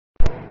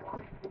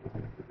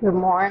Good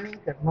morning,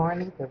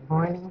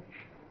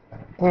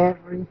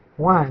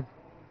 everyone.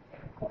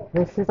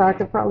 This is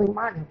Arthur Crowley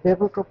Martin,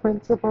 Biblical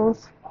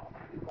Principles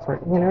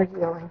for Inner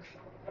Healing.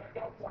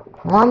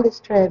 I'm on this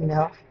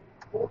treadmill,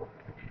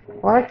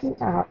 working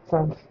out,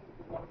 so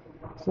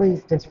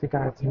please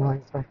disregard the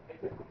noise, but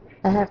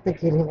I have to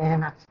get in there,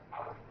 and I've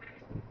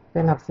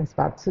been up since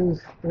about 2,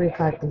 3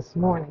 o'clock this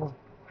morning.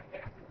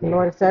 The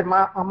Lord said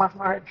on my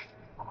heart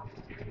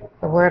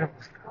the word of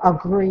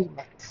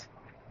agreement.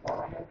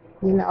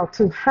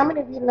 How many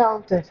of you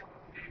know that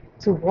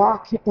to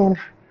walk in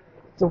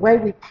the way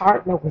we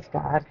partner with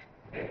God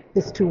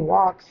is to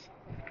walk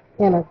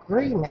in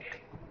agreement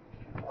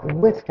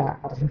with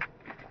God?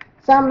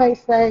 Some may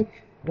say,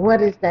 what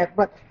is that?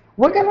 But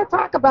we're going to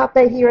talk about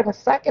that here in a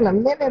second, a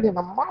minute, in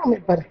a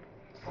moment, but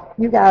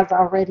you guys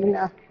already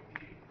know.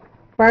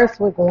 First,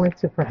 we're going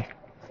to pray.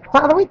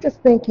 Father, we just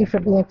thank you for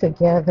being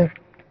together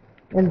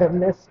in the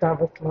midst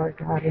of us, Lord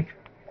God.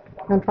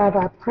 And Father,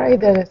 I pray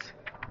that as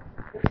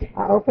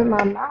I open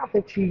my mouth,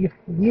 that you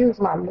use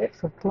my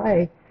lips of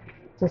clay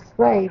to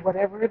say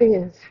whatever it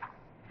is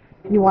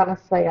you want to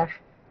say.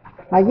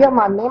 I yield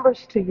my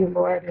members to you,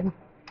 Lord, and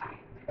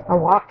I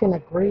walk in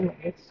agreement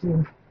with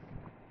you.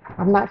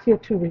 I'm not here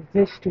to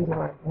resist you,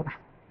 Lord, but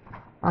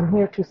I'm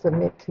here to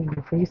submit to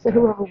you. For you said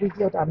whoever we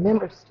yield our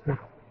members to,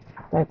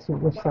 that's who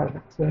we're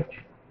serving to.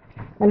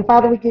 And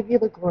Father, we give you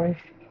the glory,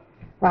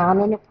 the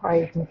honor, and the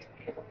praise. And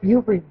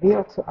you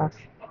reveal to us,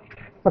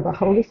 for the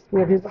Holy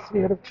Spirit is the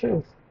Spirit of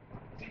truth,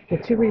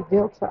 that you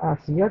reveal to us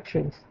your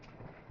truth.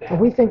 And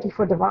we thank you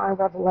for divine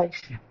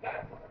revelation,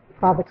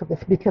 Father,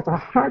 because our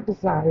heart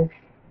desire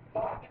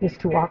is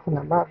to walk in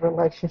a love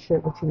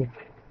relationship with you.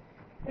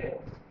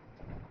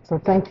 So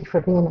thank you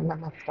for being in the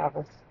midst of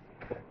us,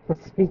 for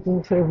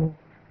speaking to me,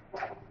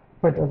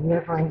 for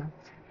delivering us.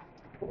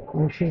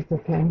 In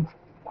Jesus' name,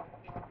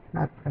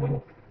 I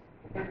pray.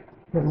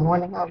 Good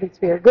morning, Holy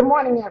Spirit. Good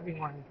morning,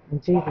 everyone. In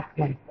Jesus'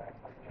 name.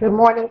 Good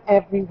morning,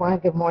 everyone.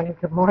 Good morning.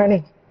 Good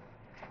morning.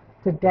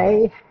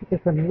 Today is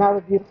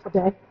another beautiful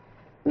day. I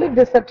believe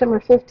this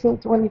September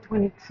 15th,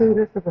 2022.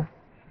 This is a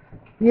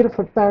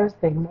beautiful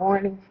Thursday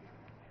morning.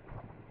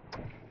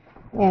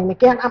 And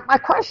again, my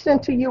question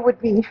to you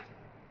would be,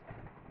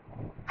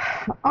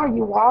 are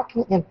you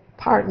walking in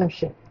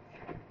partnership?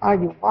 Are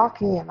you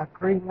walking in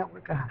agreement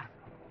with God?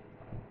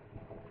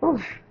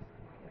 Oof.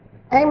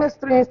 Amos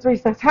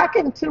 3:3 says, how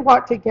can two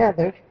walk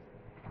together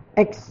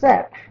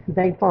except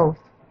they both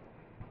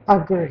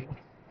agree?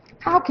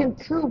 How can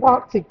two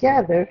walk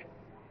together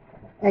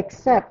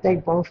except they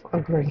both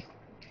agree?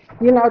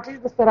 You know,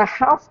 Jesus said a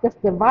house that's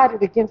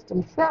divided against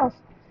himself,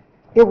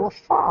 it will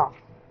fall.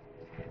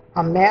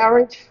 A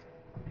marriage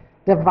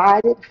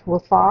divided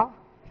will fall.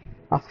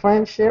 A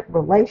friendship,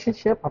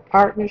 relationship, a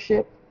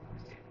partnership.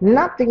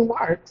 Nothing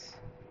works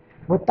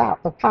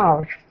without the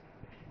power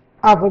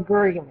of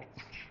agreement,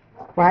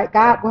 right?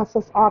 God wants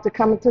us all to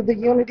come into the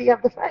unity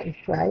of the faith,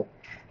 right?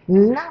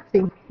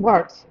 Nothing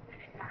works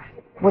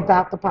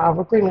without the power of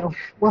agreement.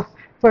 Well,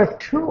 for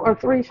two or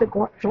three should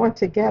join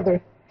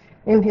together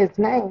in his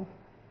name.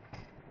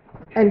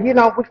 And, you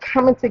know, we're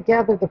coming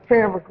together, the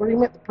prayer of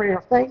agreement, the prayer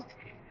of faith.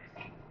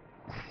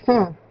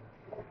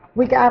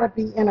 We got to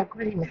be in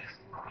agreement.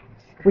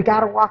 We got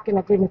to walk in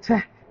agreement.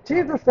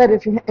 Jesus said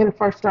if you, in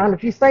 1 John,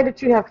 if you say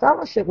that you have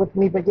fellowship with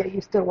me, but yet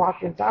you still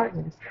walk in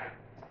darkness,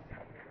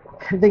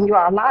 then you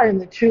are a liar and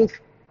the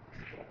truth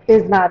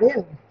is not in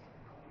you.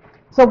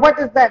 So what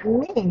does that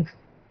mean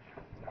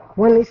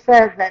when he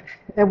says that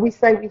we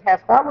say we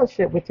have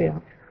fellowship with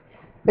him,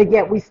 but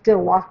yet we still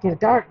walk in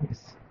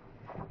darkness?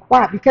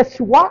 Why? Because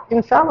to walk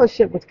in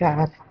fellowship with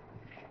God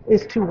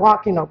is to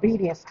walk in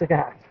obedience to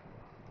God.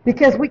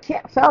 Because we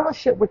can't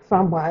fellowship with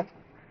someone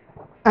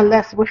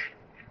unless we're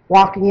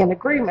walking in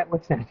agreement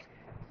with them.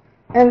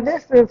 And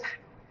this is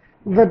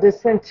the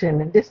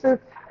dissension, and this is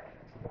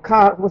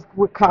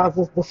what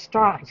causes the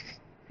strife.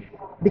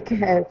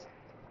 Because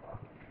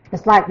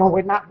it's like when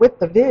we're not with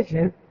the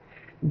vision,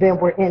 then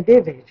we're in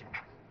division.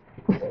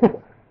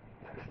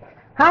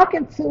 How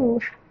can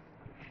two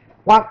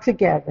walk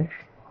together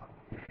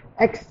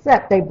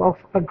except they both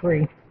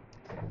agree?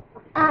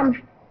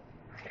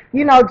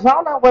 You know,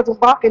 Jonah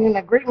wasn't walking in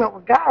agreement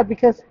with God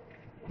because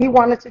he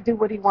wanted to do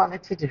what he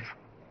wanted to do.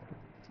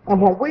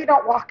 And when we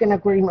don't walk in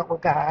agreement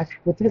with God,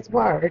 with his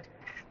word,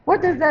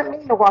 what does that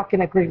mean to walk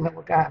in agreement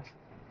with God?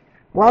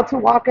 Well, to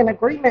walk in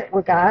agreement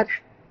with God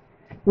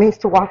means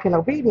to walk in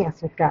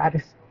obedience with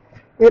God.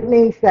 It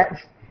means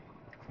that,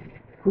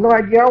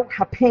 Lord, your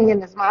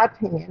opinion is my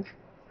opinion.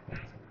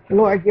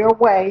 Lord, your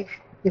way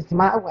is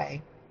my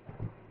way.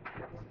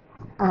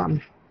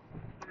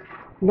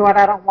 Lord,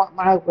 I don't want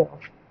my will.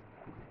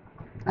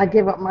 I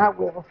give up my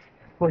will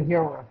for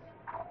your will.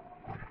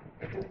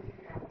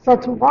 So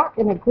to walk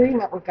in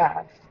agreement with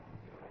God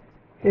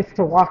is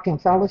to walk in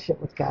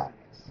fellowship with God.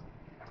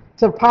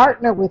 To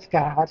partner with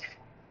God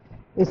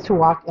is to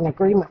walk in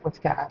agreement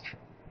with God.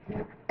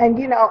 And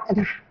you know,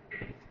 and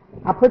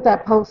I put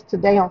that post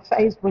today on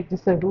Facebook that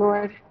says,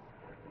 Lord,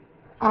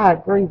 I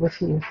agree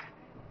with you.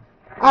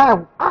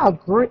 I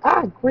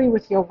agree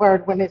with your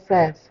word when it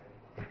says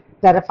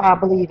that if I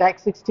believe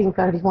Acts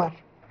 16:31,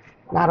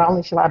 not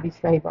only shall I be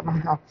saved, but my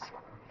house.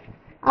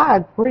 I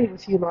agree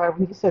with you, Lord,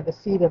 when you said the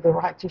seed of the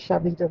righteous shall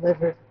be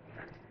delivered.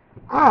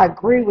 I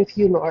agree with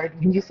you, Lord,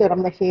 when you said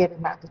I'm the head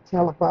and not the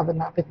tail, above and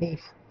not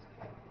beneath,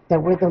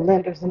 that we're the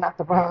lenders and not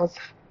the borrowers.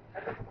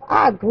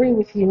 I agree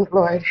with you,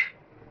 Lord,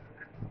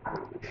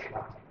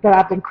 that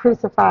I've been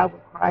crucified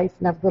with Christ,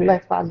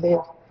 nevertheless I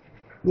live,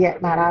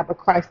 yet not I, but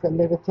Christ that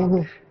liveth in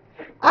me.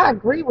 I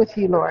agree with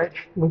you, Lord,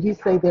 when you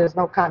say there's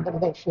no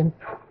condemnation,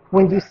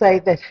 when you say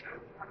that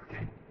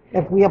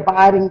if we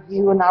abide in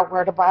you and our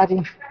word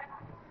abiding,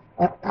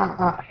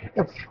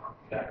 if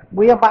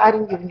we abide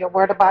in you and your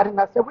word abide in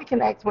us, that we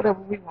can ask whatever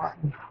we want,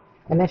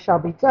 and it shall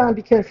be done.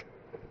 Because,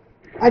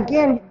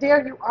 again,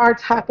 there you are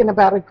talking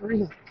about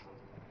agreement.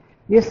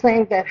 You're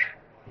saying that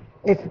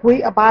if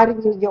we abide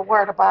in you, your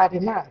word abide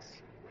in us.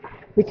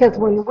 Because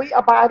when we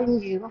abide in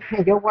you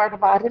and your word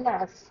abide in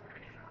us,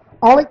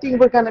 only thing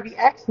we're going to be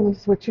asking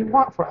is what you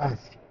want for us.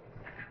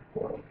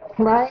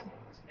 Right?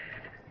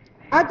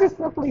 I just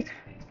simply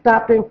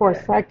stopped in for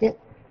a second,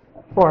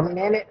 for a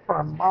minute,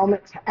 for a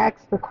moment to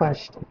ask the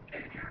question,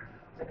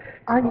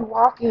 are you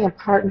walking in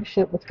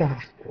partnership with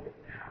God?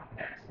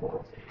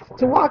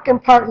 To walk in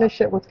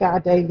partnership with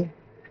God daily,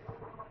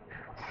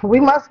 we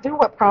must do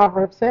what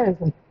Proverbs says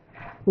and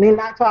lean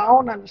not to our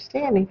own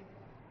understanding,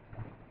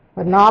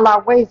 but in all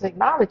our ways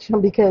acknowledge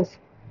Him, because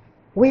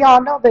we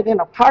all know that in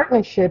a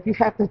partnership, you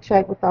have to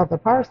check with the other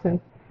person.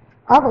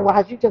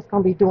 Otherwise, you're just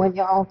going to be doing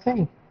your own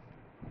thing.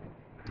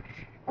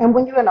 And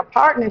when you're in a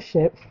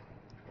partnership,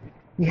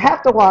 you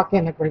have to walk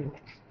in agreement.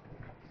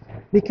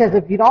 Because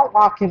if you don't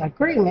walk in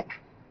agreement,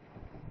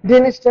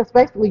 then it's just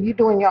basically you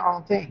doing your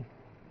own thing.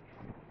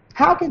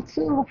 How can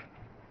two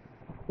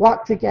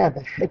walk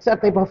together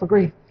except they both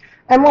agree?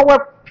 And when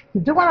we're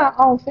doing our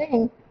own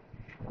thing,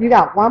 you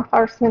got one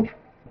person,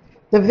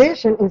 the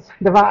vision is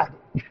divided.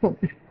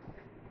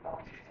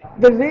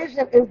 The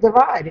vision is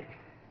divided.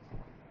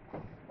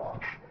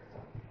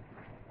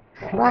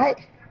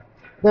 Right?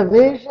 The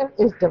vision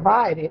is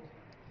divided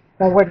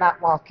when we're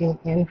not walking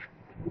in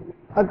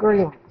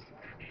agreement.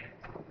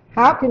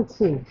 How can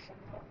two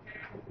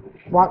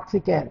walk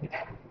together?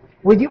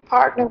 Will you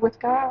partner with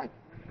God?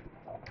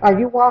 Are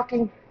you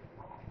walking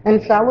in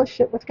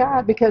fellowship with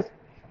God? Because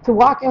to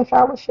walk in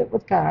fellowship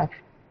with God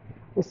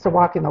is to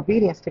walk in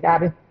obedience to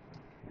God. And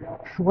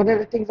one of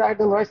the things I heard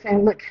the Lord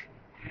saying, look,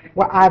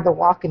 we're either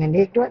walking in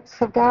ignorance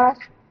of God,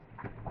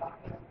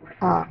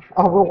 or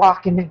we're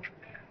walking in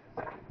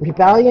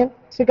rebellion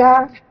to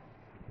God,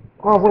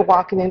 or we're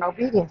walking in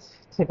obedience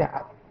to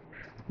God.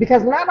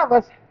 Because none of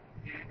us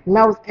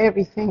knows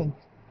everything.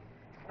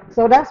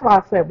 So that's why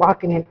I said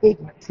walking in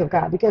ignorance of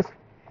God. Because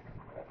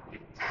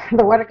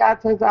the Word of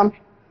God says,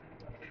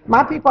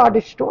 my people are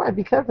destroyed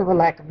because of a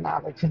lack of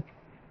knowledge. And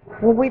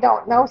when we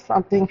don't know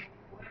something,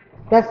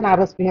 that's not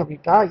us being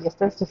rebellious.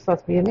 That's just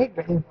us being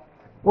ignorant.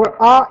 We're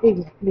all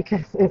ignorant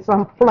because it's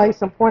some place,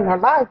 some point in our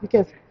lives,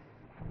 because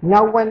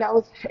no one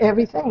knows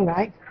everything,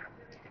 right?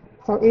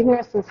 So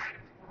ignorance is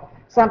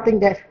something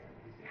that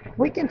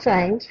we can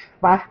change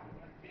by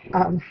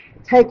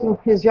taking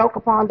His yoke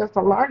upon us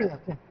and learning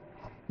of Him.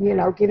 You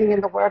know, getting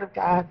in the Word of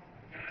God,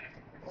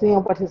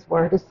 seeing what His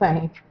Word is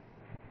saying,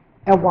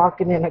 and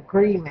walking in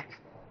agreement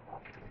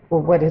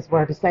with what His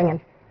Word is saying.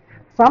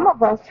 Some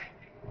of us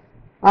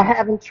are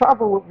having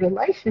trouble with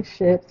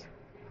relationships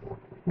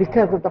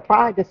because of the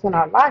pride that's in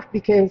our life.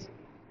 Because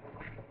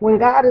when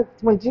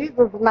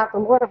Jesus is not the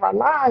Lord of our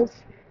lives,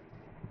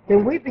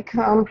 then we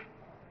become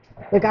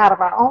the God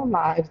of our own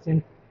lives.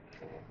 And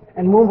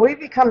when we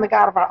become the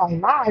God of our own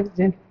lives,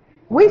 then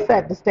we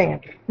set the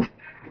standard.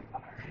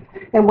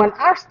 And when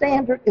our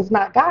standard is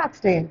not God's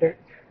standard,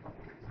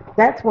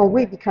 that's when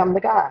we become the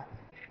God,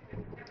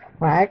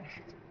 right?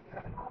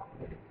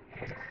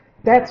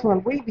 That's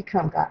when we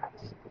become God.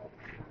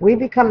 We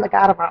become the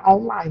God of our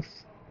own life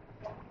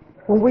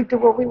when we do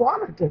what we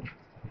want to do.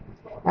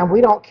 And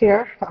we don't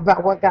care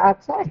about what God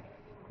says.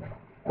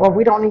 Or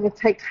we don't even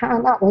take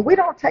time out. When we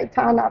don't take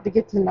time out to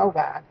get to know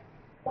God,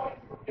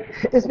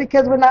 it's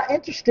because we're not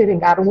interested in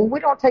God. And when we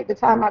don't take the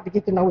time out to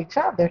get to know each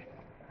other,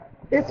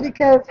 it's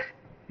because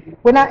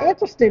we're not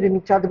interested in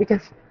each other.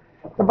 Because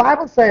the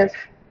Bible says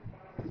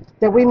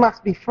that we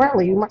must be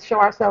friendly. We must show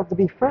ourselves to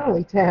be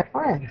friendly to have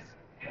friends,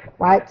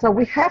 right? So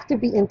we have to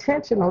be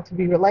intentional to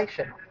be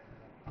relational.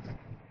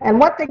 And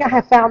one thing I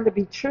have found to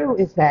be true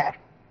is that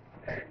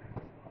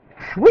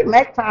we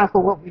make time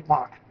for what we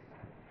want.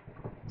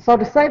 So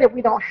to say that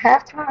we don't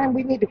have time,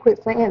 we need to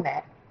quit saying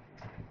that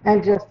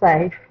and just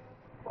say,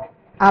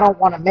 I don't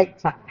want to make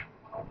time.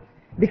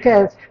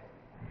 Because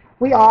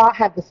we all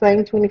have the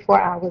same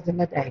 24 hours in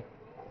a day.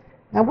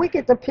 And we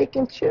get to pick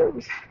and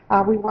choose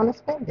how we want to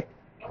spend it.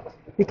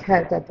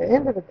 Because at the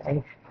end of the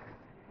day,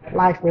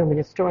 life really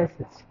is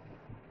choices.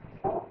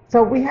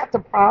 So we have to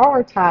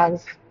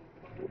prioritize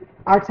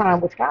our time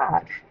with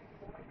God.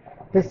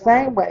 The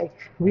same way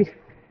we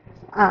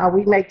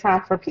make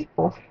time for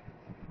people,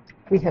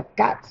 we have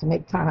got to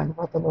make time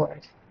with the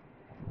Lord.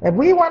 If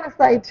we want to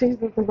say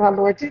Jesus is our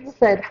Lord, Jesus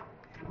said,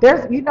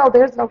 there's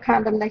no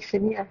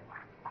condemnation here.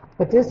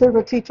 But this is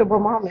a teachable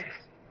moment,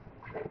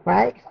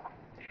 right?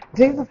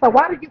 Jesus said,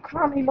 why do you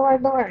call me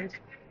Lord, Lord,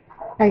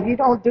 and you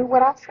don't do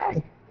what I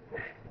say?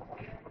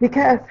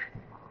 Because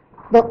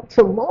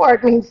to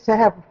Lord means to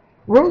have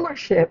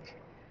rulership.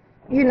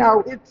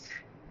 It's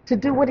to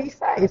do what he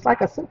says. It's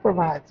like a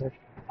supervisor.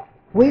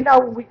 We know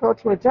when we go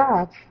to a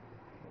job,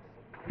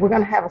 we're going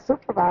to have a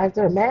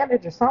supervisor, a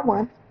manager,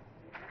 someone,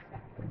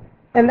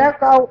 and their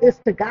goal is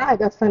to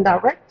guide us and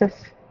direct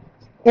us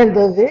in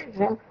the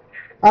vision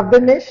of the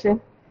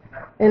mission,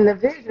 in the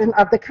vision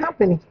of the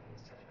company.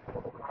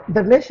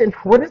 The mission,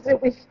 what is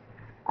it?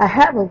 I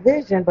have a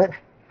vision, but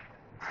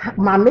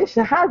my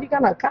mission, how are you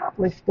going to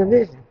accomplish the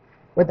vision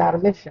without a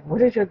mission?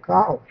 What is your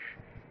goal?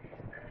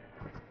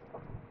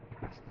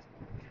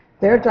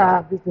 Their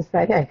job is to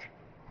say, hey,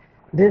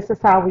 this is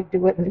how we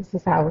do it, and this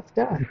is how it's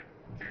done.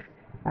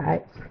 All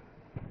right?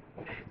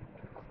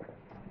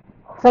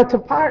 So to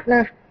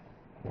partner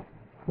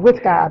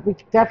with God, we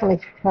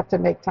definitely have to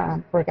make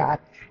time for God.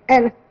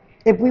 And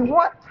if we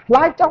want,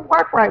 life don't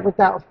work right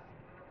without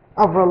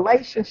a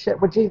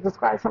relationship with Jesus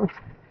Christ. I'm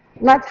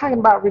not talking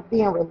about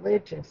being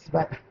religious,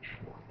 but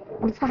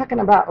I'm talking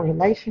about a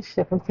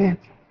relationship. I'm saying,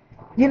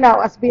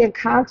 us being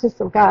conscious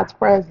of God's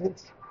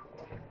presence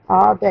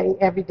all day,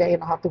 every day,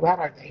 and all throughout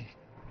our day.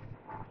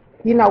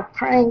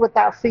 Praying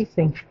without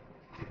ceasing.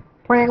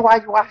 Praying while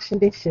you're washing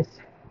dishes.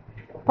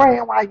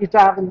 Praying while you're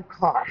driving the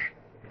car.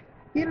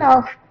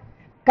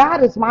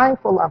 God is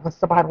mindful of us,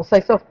 the Bible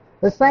says. So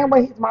the same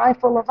way he's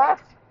mindful of us,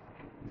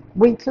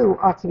 we too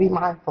ought to be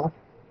mindful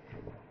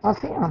of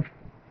him.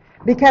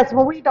 Because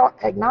when we don't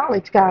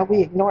acknowledge God,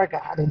 we ignore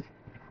God. And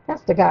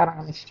that's the God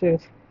honest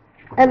truth.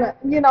 And,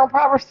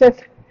 Proverbs says,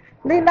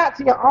 lean not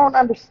to your own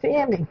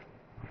understanding,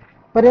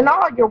 but in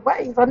all your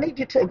ways, I need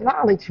you to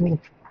acknowledge me,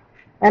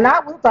 and I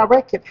will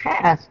direct your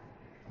path.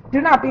 Do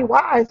not be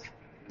wise.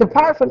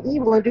 Depart from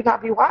evil and do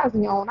not be wise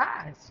in your own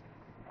eyes.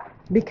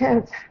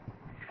 Because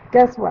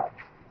guess what?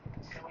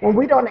 When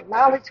we don't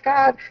acknowledge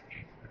God,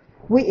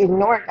 we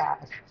ignore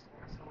God.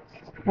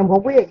 And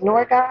when we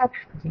ignore God,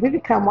 we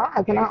become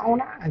wise in our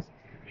own eyes.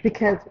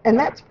 And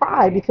that's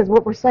pride, because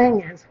what we're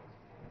saying is,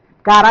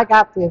 God, I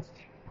got this.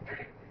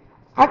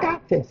 I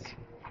got this.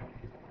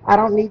 I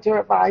don't need your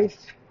advice.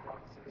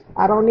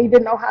 I don't need to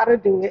know how to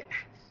do it.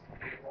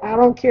 I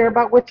don't care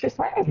about what you're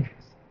saying.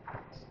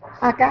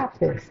 I got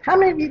this. How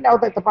many of you know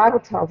that the Bible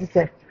tells us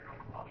that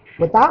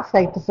without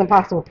faith it's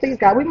impossible to please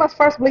God? We must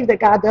first believe that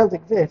God does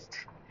exist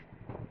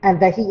and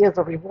that he is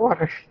a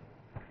rewarder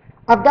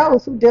of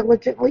those who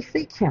diligently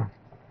seek him.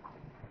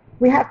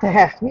 We have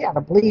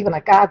to believe in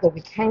a God that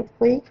we can't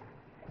see,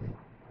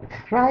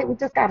 right? We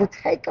just got to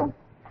take him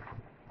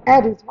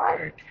at his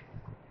word.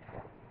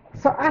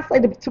 So I say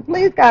to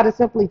please God is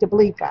simply to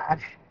believe God.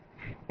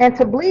 And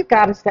to believe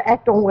God is to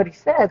act on what he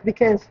says,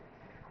 because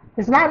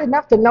it's not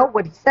enough to know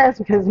what he says,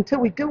 because until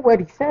we do what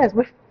he says,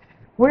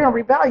 we're in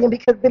rebellion,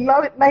 because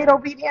delayed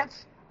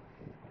obedience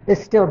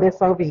is still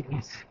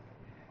disobedience.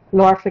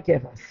 Lord,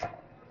 forgive us.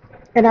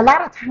 And a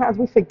lot of times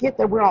we forget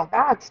that we're on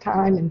God's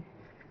time, and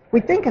we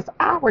think it's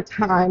our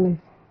time. And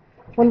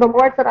when the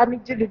Lord said, I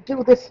need you to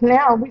do this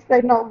now, we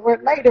say, no,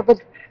 Lord, later,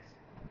 but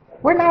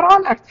we're not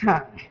on our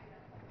time.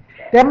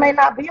 There may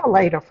not be a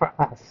later for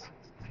us.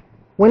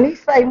 When he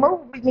say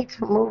move, we need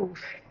to move.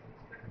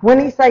 When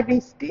he say be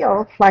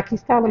still, like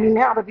he's telling me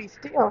now to be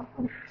still,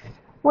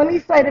 when he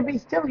say to be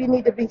still, you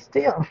need to be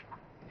still.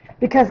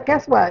 Because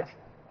guess what?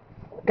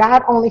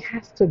 God only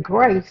has to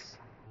grace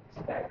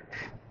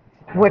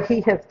what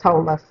he has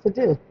told us to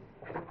do.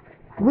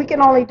 We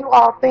can only do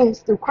all things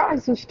through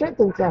Christ who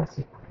strengthens us.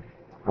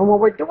 And when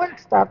we're doing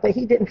stuff that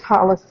he didn't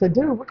call us to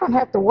do, we're going to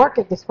have to work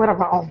at the sweat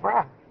of our own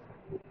brow.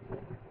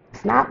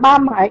 It's not by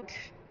might,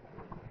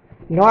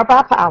 nor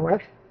by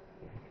power,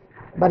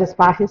 but it's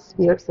by his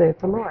Spirit, said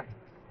the Lord.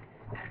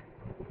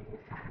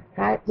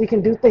 Right? We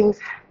can do things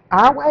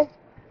our way,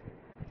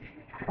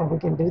 or we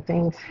can do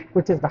things,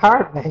 which is the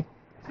hard way,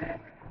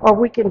 or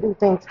we can do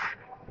things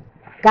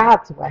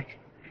God's way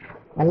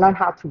and learn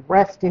how to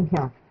rest in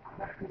him.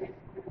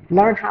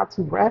 Learn how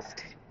to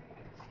rest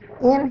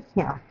in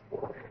him.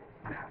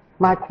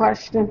 My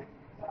question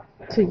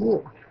to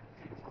you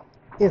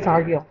is,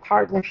 are you in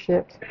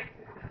partnership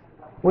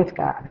with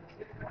God?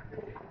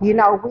 We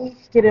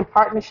get in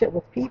partnership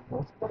with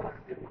people,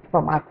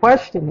 but my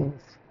question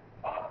is,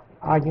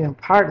 are you in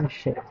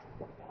partnership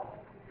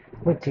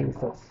with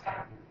Jesus?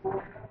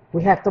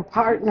 We have to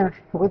partner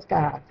with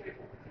God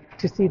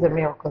to see the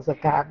miracles of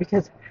God,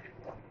 because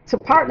to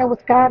partner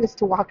with God is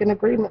to walk in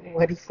agreement with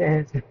what he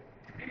says.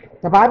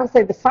 The Bible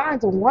says the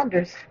signs and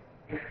wonders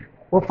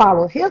will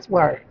follow his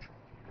word,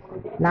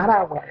 not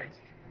our word,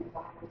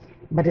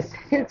 but it's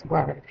his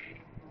word.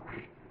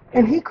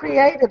 And he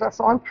created us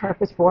on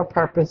purpose, for a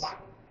purpose,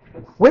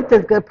 with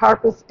this good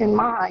purpose in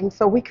mind,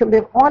 so we can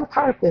live on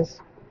purpose,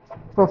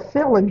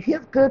 fulfilling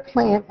his good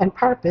plan and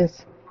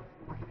purpose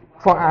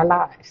for our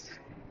lives.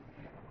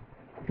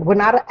 We're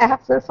not an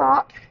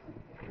afterthought.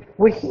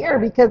 We're here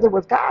because it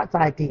was God's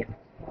idea.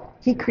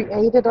 He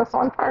created us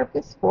on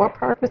purpose, for a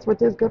purpose, with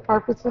his good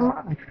purpose in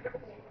mind,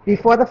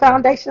 before the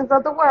foundations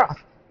of the world.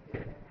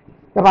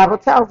 The Bible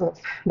tells us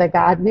that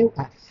God knew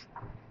us.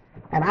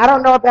 And I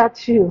don't know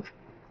about you,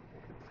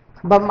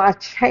 but my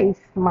chase,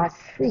 my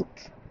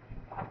seek,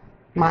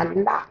 my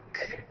knock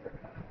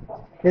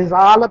is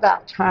all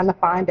about trying to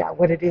find out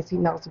what it is he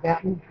knows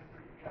about me.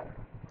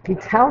 He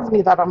tells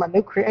me that I'm a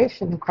new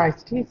creation in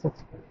Christ Jesus.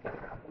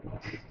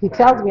 He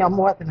tells me I'm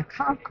more than a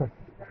conqueror.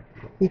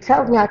 He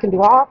tells me I can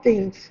do all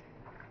things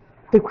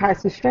through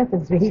Christ who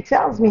strengthens me. He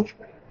tells me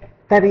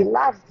that he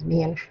loves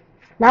me. And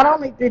not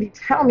only did he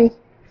tell me,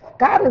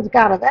 God is a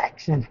God of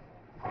action,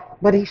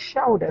 but he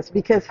showed us,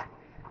 because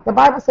the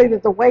Bible says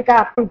that the way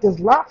God proved his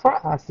love for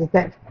us is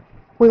that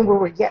when we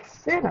were yet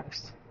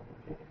sinners,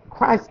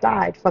 Christ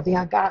died for the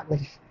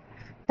ungodly.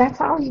 That's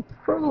how he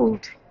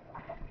proved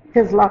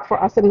his love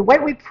for us. And the way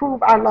we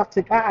prove our love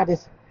to God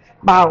is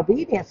by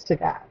obedience to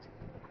God.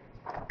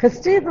 Because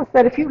Jesus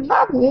said, if you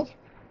love me,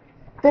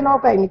 then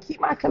obey me.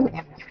 Keep my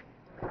commandment.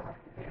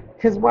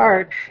 His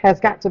word has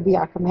got to be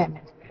our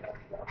commandment.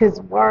 His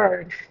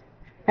word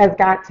has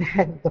got to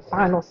have the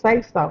final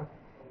say-so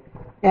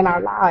in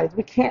our lives.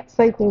 We can't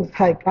say things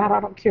like, God, I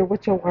don't care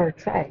what your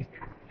words say.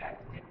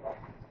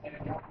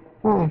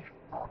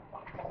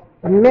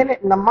 The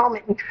minute and the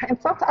moment. And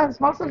sometimes,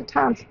 most of the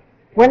times,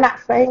 we're not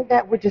saying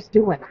that, we're just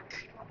doing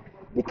it.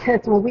 Because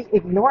when we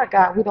ignore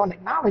God, we don't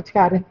acknowledge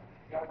God. And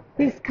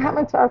he's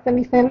coming to us and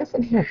he's saying,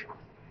 listen here,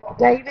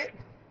 David,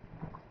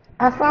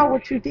 I saw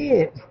what you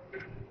did.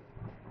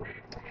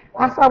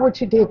 I saw what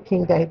you did,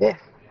 King David.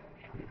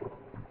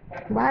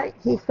 Right?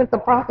 He sent the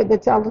prophet to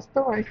tell the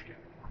story.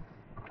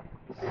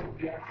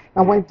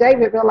 And when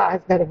David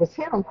realized that it was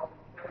him,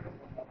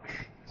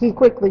 he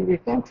quickly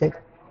repented.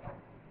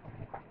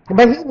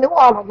 But he knew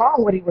all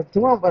along what he was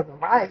doing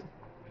wasn't right.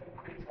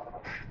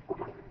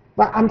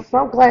 But I'm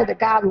so glad that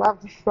God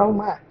loves us so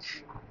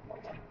much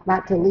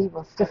not to leave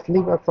us, just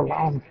leave us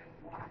alone.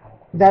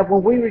 That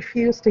when we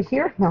refuse to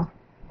hear him,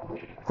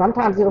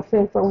 sometimes he'll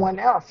send someone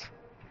else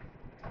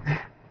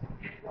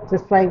to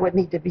say what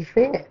needs to be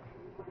said.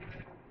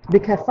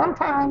 Because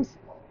sometimes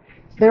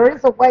there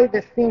is a way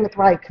that seemeth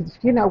right, because,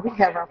 we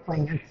have our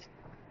plans.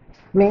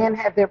 Men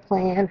have their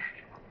plan.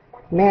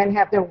 Men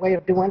have their way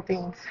of doing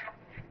things.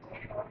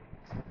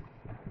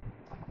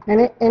 And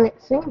it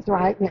seems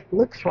right, and it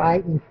looks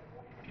right, and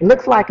it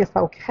looks like it's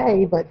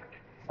okay, but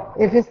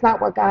if it's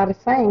not what God is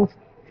saying,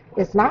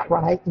 it's not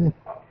right, and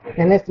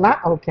it's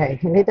not okay,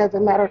 and it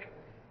doesn't matter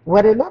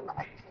what it looks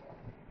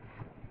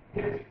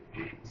like.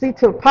 See,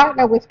 to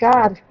partner with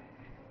God,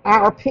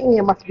 our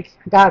opinion must be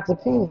God's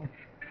opinion.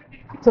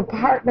 To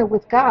partner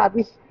with God,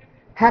 we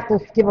have to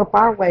give up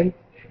our way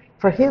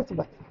for his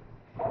way.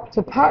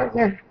 To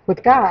partner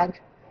with God,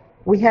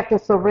 we have to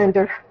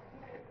surrender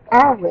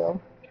our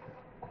will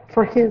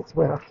for his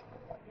will.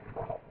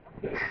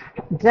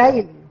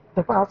 Daily,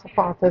 the Apostle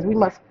Paul says we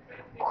must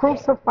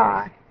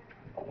crucify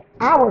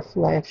our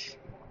flesh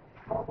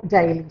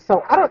daily.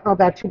 So I don't know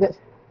about you, but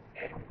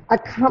I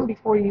come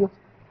before you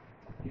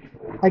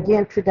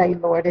again today,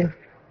 Lord, and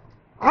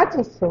I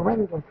just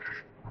surrender.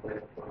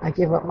 I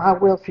give up my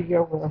will for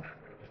your will,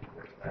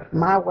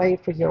 my way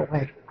for your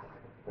way.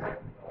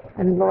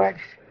 And Lord,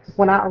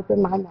 when I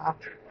open my mouth,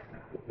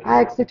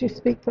 I ask that you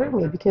speak through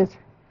me, because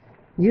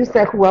you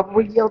said whoever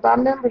we yield our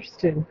members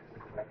to,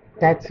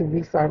 that's who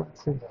we serve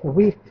to. If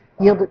we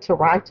yield it to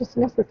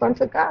righteousness, it's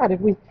unto God. If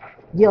we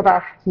yield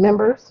our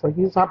members or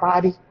use our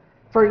body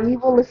for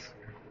evil,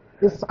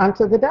 it's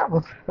unto the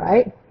devil,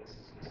 right?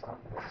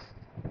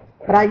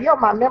 But I yield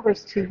my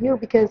members to you,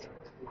 because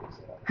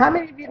how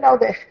many of you know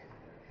that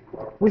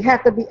we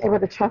have to be able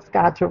to trust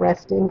God to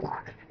rest in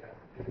God?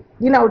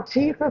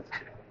 Jesus,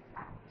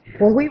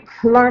 when we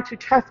learn to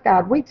trust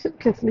God, we too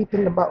can sleep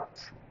in the boat.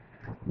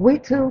 We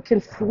too can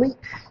sleep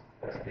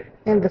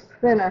in the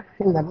center,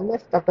 in the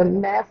midst of the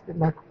mess, in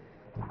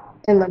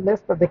the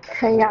midst of the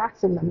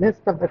chaos, in the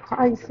midst of the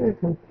crisis.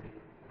 And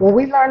when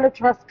we learn to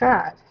trust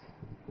God,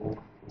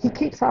 he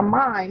keeps our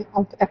mind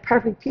at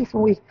perfect peace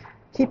when we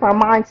keep our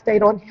mind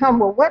stayed on him.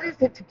 Well, what is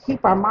it to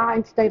keep our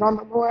mind stayed on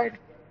the Lord?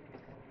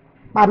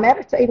 By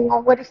meditating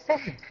on what he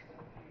said.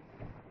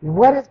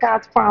 What is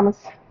God's promise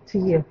to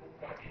you?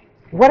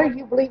 What are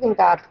you believing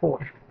God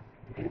for?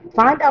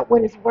 Find out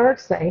what his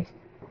words say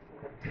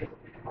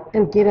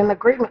and get in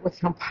agreement with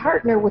him.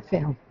 Partner with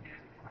him.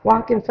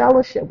 Walk in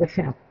fellowship with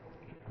him.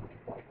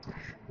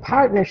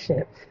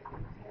 Partnership.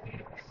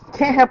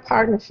 Can't have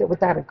partnership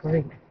without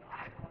agreement.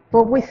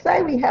 But we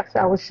say we have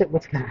fellowship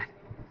with God,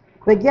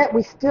 but yet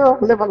we still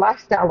live a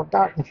lifestyle of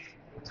darkness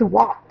to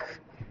walk.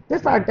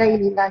 This is our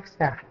daily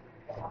lifestyle.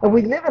 If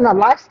we live in a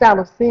lifestyle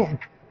of sin,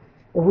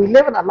 if we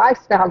live in a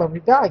lifestyle of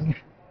rebellion,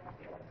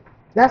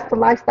 that's the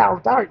lifestyle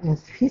of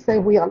darkness. He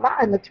said we are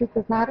lying, the truth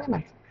is not in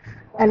us.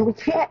 And we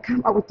can't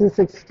come up with this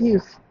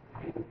excuse,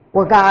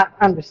 well, God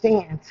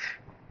understands.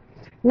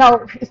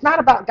 No, it's not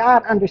about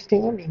God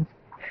understanding.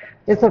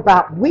 It's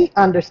about we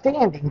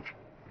understanding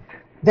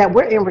that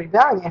we're in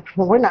rebellion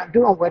when we're not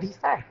doing what he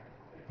said.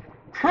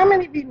 How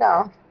many of you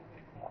know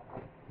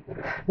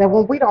that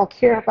when we don't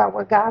care about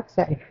what God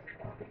says,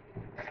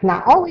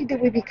 not only do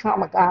we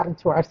become a God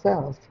unto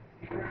ourselves,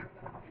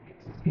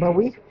 But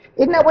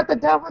isn't that what the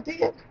devil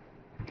did?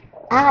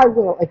 I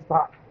will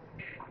exalt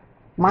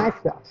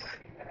myself.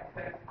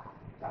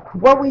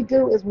 What we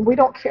do is when we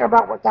don't care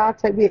about what God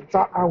said, we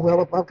exalt our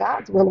will above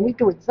God's will, and we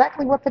do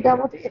exactly what the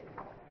devil did.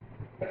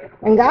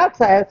 And God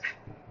says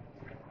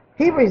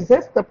he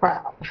resists the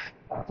proud,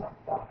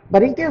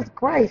 but he gives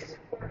grace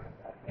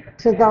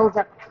to those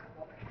that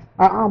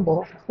are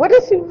humble. What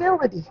is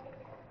humility?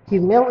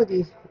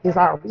 Humility is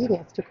our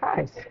obedience to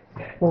Christ.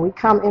 When we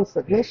come in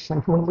submission,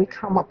 when we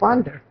come up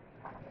under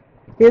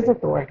his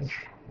authority,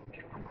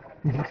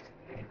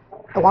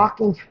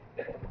 walking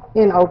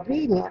in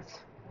obedience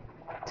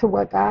to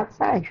what God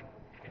says.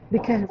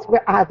 Because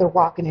we're either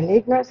walking in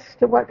ignorance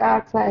to what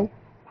God says,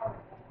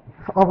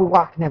 or we're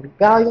walking in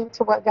rebellion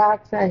to what God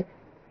says,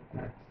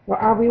 or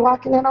are we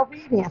walking in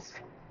obedience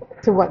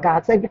to what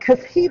God says?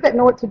 Because he that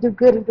knoweth to do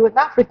good and do it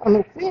not for him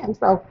is sin.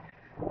 So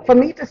for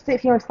me to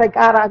sit here and say,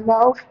 God, I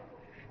know,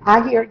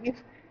 I hear you,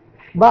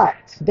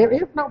 but there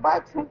is no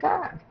buts in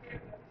God.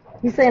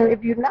 He's saying,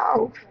 if you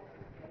know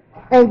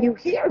and you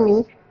hear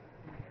me,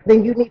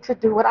 then you need to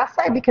do what I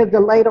say, because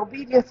delayed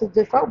obedience is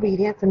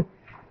disobedience. And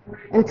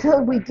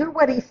until we do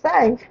what he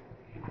says,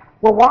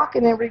 we're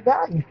walking in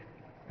rebellion.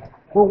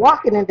 We're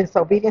walking in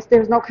disobedience.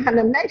 There's no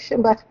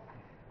condemnation, but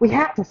we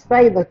have to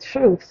say the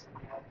truth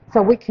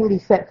so we can be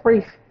set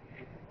free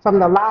from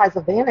the lies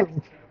of the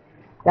enemy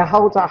that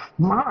holds our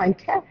mind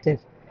captive.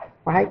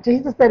 Right?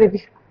 Jesus said,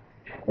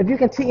 if you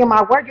continue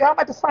my word, you are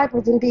my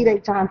disciples indeed,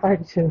 8 John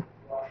 32.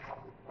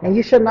 And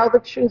you shall know the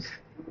truth,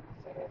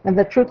 and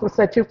the truth will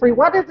set you free.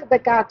 What is it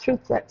that God's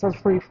truth sets us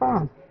free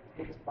from?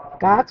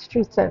 God's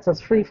truth sets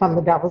us free from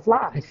the devil's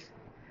lies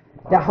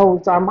that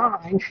holds our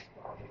mind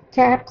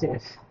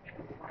captive.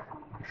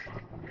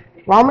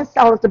 Romans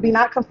tells us to be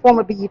not conformed,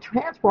 but be ye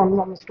transformed,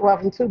 Romans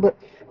 12:2, but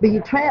be ye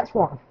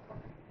transformed.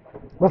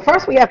 But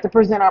first we have to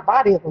present our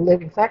body as a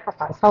living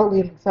sacrifice,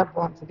 holy and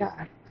acceptable unto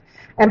God.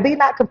 And be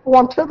not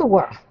conformed to the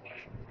world,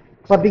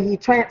 but be ye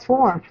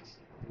transformed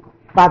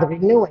by the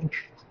renewing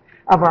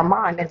of our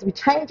mind. As we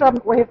change our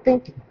way of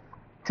thinking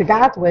to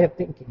God's way of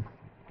thinking,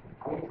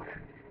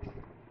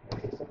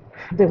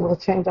 then we'll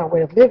change our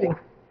way of living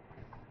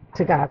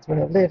to God's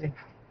way of living.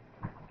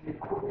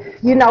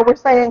 You know, we're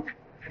saying,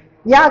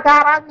 yeah,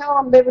 God, I know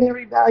I'm living in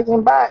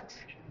rebellion, but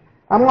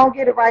I'm going to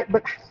get it right.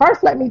 But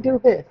first, let me do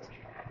this.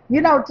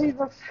 You know,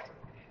 Jesus,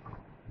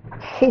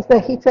 he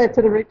said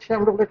to the rich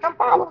young ruler, come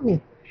follow me.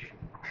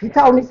 He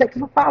told me, he said,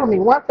 come follow me.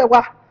 One said,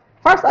 well,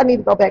 first I need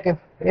to go back and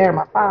bury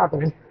my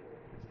father. And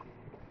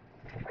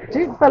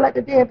Jesus said, let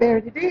the dead bury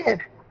the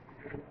dead.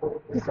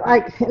 It's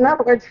like, in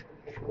other words,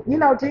 you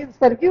know, Jesus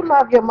said, if you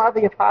love your mother,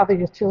 your father,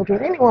 your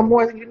children, anyone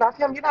more than you love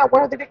him, you're not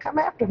worthy to come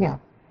after him.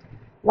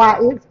 Why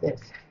is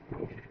this?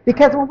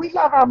 Because when we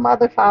love our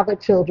mother, father,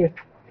 children,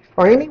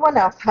 or anyone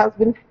else,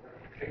 husband,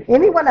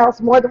 anyone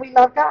else more than we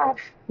love God,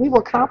 we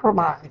will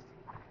compromise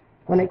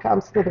when it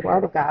comes to the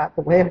word of God,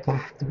 the way of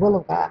God, the will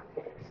of God,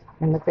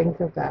 and the things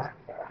of God.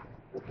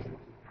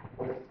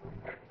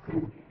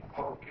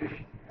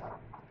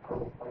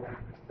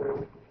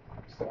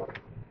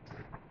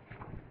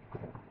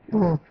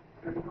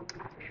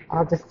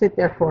 I'll just sit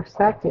there for a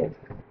second,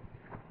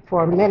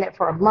 for a minute,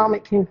 for a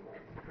moment. Can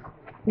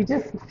you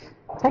just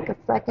take a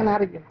second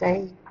out of your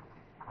day,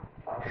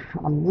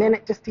 a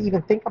minute, just to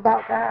even think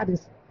about God?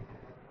 Is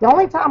the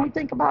only time we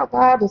think about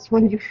God is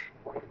when you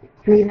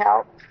need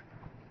help.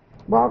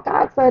 Well,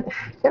 God said,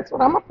 guess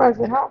what? I'm a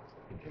present help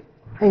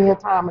in your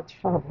time of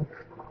trouble.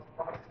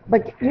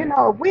 But, you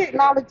know, if we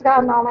acknowledge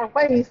God in all our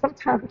ways,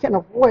 sometimes we can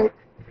avoid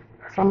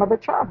some of the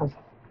trouble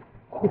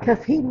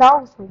because he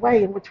knows the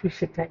way in which we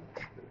should take.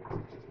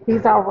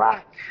 He's our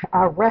rock,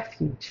 our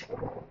refuge,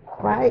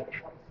 right?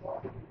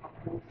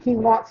 He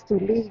wants to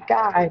lead,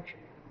 guide,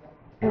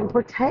 and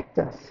protect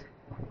us.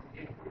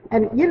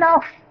 And, you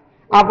know,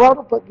 I wrote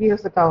a book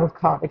years ago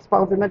called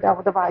Exposing the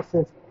Devil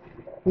Devices.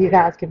 You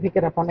guys can pick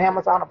it up on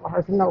Amazon or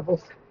Barnes &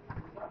 Nobles.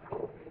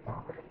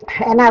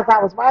 And as I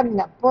was writing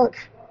that book,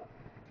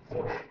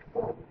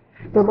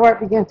 the Lord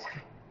began to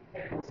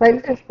say,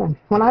 listen,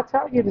 when I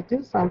tell you to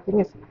do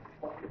something,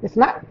 it's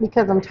not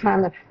because I'm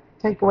trying to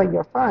take away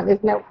your fun.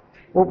 Isn't that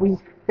what we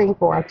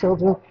think, or our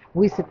children?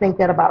 We used to think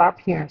that about our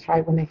parents,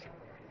 right, when they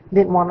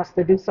didn't want us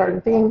to do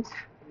certain things.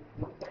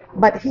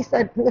 But he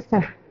said,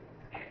 listen,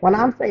 when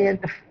I'm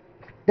saying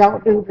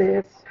don't do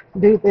this,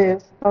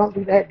 don't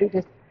do that, do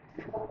this,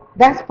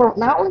 that's for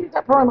not only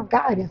the parental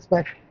guidance,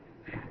 but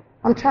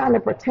I'm trying to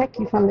protect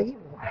you from the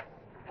evil one.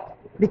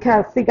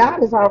 Because, see,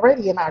 God is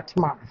already in our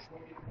tomorrow.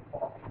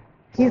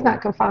 He's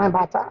not confined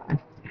by time,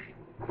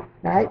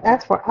 right?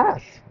 That's for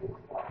us.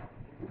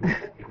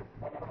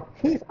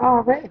 He's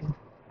already.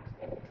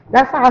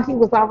 That's how he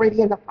was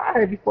already in the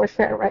fire before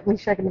Shadrach,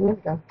 Meshach, and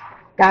Abednego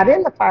got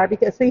in the fire,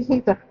 because, see,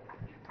 he's a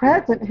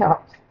present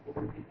help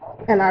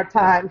in our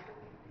time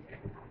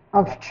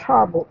of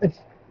trouble.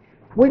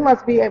 We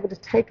must be able to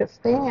take a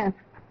stand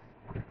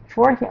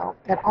for him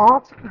at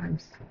all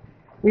times.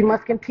 We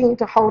must continue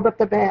to hold up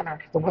the banner,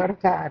 the word of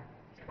God,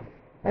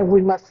 and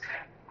we must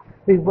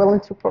be willing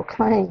to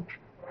proclaim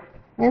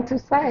and to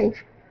say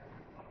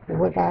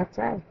what God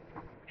says.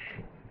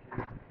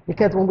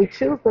 Because when we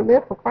choose to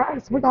live for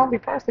Christ, we're going to be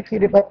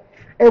persecuted. But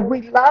if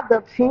we love the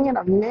opinion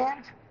of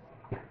men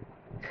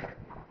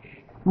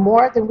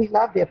more than we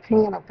love the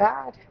opinion of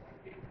God,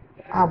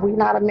 are we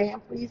not a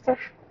man pleaser?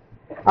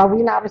 Are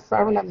we not a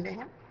servant of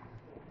men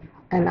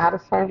and not a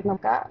servant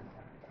of God?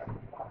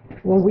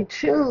 When we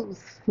choose,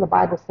 the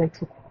Bible says,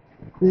 to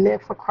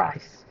live for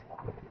Christ,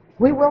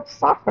 we will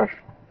suffer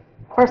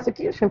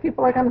persecution.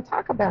 People are going to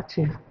talk about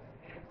you.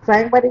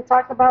 Same way they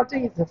talk about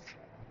Jesus.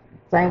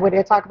 Same way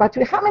they talk about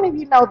you. How many of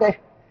you know that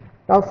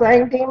those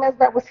same demons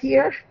that was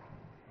here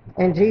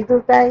in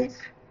Jesus' days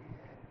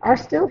are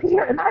still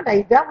here in our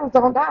days? Devils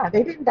don't die.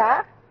 They didn't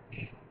die.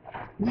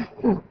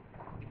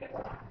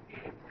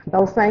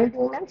 Those same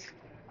demons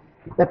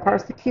that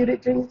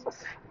persecuted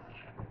Jesus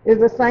is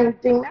the same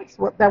demons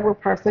that will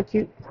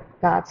persecute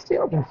God's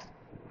children.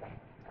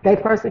 They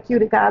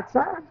persecuted God's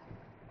son.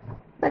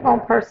 They're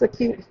going to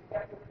persecute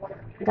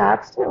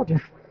God's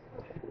children.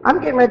 I'm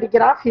getting ready to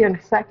get off here in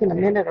a second, a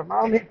minute, a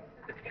moment.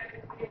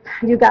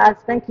 You guys,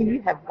 thank you.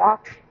 You have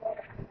walked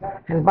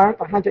and burnt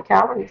 100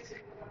 calories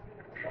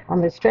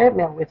on this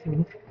treadmill with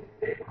me.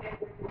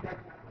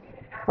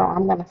 So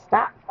I'm going to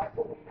stop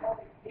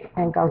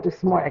and go do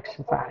some more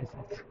exercises.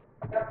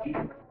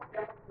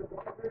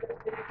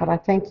 But I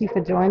thank you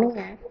for joining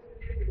in.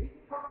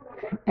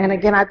 And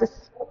again, I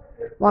just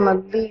want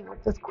to leave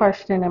with this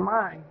question in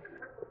mind.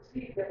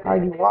 Are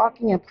you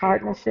walking in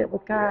partnership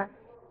with God?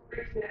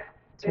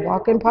 To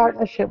walk in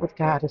partnership with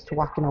God is to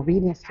walk in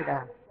obedience to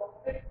God.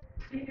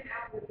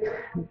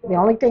 The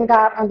only thing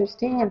God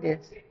understands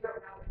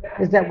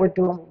is that we're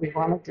doing what we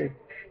want to do.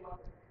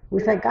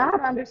 We say, God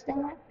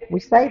understands.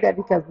 We say that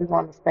because we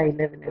want to stay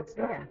living in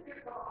sin.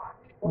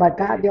 But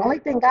God, the only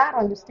thing God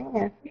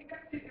understands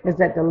is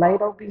that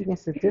delayed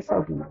obedience is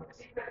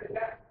disobedience.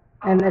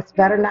 And it's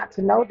better not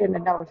to know than to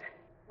know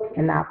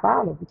and not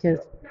follow, because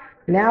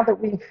now that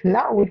we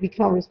know, we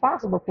become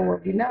responsible for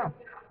what we know.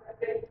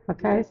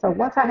 Okay, so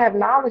once I have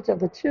knowledge of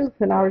the truth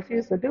and I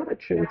refuse to do the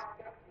truth,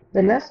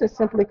 then that's just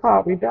simply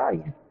called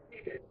rebellion.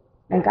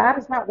 And God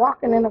is not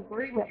walking in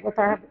agreement with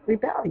our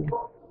rebellion.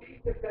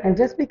 And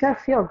just because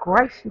He'll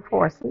grace you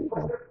for a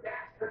season,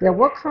 there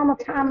will come a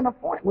time and a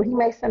point where He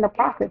may send a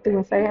prophet through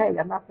and say, hey,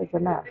 enough is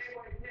enough.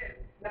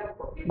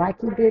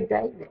 Like He did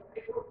David,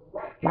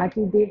 like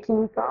He did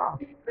King Saul,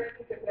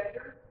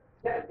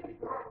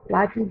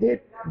 like He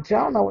did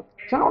Jonah.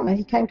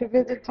 He came to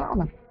visit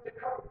Jonah.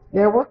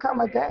 There will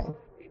come a day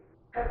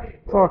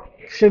for,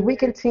 should we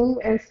continue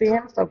in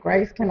sin so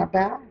grace can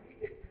abound?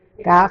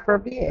 God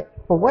forbid.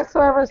 For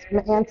whatsoever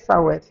man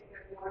soweth,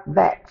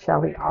 that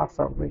shall he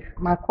also reap.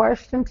 My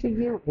question to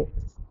you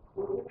is,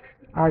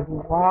 are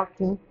you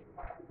walking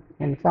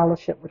in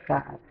fellowship with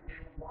God?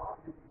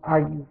 Are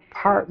you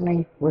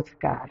partnering with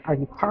God? Are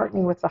you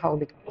partnering with the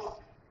Holy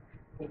Ghost?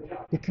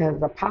 Because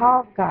the power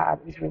of God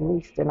is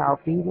released in our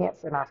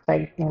obedience and our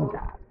faith in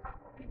God.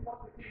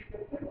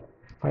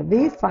 For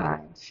these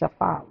signs shall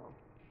follow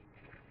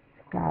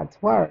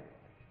God's word.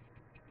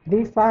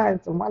 These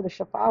signs and wonders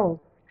shall follow.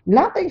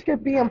 Nothing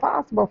should be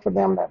impossible for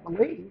them that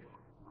believe.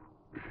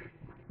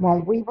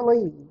 When we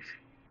believe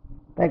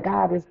that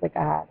God is the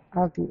God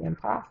of the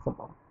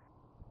impossible.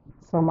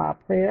 So my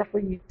prayer for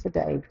you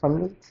today, for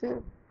me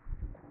too,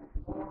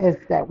 is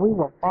that we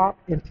will walk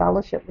in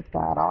fellowship with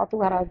God all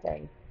throughout our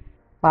day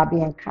by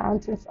being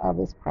conscious of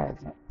His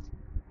presence,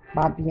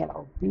 by being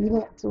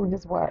obedient to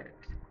His word,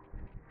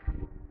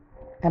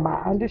 and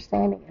by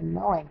understanding and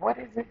knowing what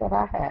is it that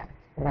I have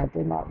that I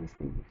did not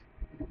receive.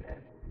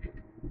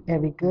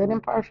 Every good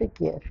and perfect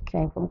gift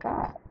came from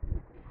God.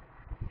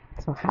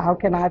 So how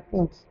can I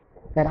think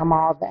that I'm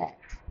all that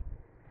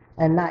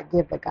and not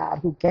give the God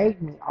who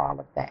gave me all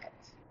of that,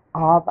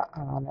 all the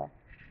honor,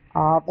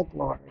 all the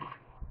glory,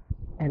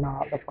 and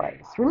all the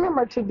praise?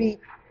 Remember, to be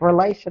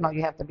relational,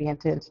 you have to be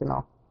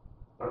intentional.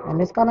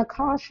 And it's going to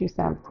cost you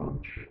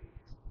something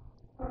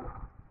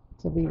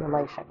to be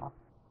relational.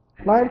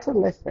 Learn to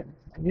listen.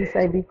 If you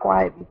say be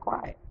quiet, be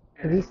quiet.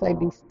 If you say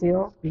be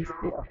still, be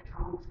still.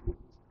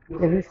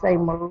 If you say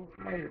move,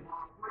 move.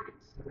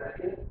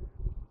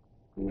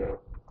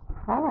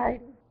 All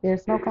right.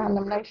 There's no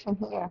condemnation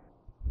here.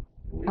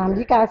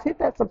 You guys hit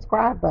that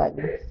subscribe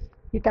button.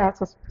 You guys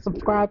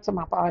subscribe to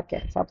my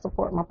podcast. Help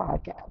support my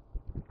podcast.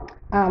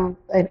 And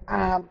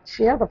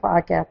share the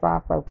podcast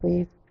also,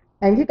 please.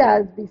 And you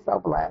guys be so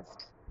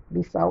blessed,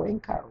 be so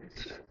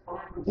encouraged.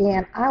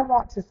 And I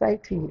want to say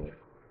to you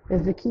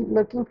is to keep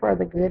looking for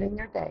the good in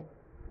your day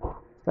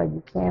so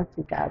you can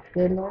see God's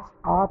goodness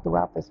all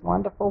throughout this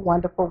wonderful,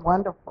 wonderful,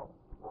 wonderful,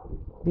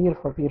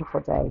 beautiful, beautiful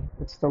day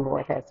which the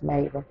Lord has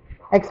made. And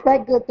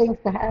expect good things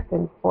to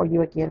happen for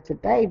you again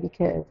today,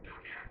 because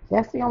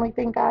that's the only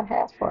thing God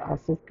has for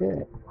us is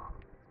good.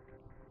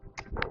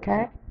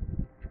 Okay?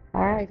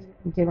 All right.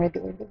 I'm getting ready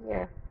to end it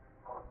here.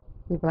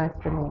 Be blessed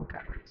and be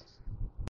encouraged.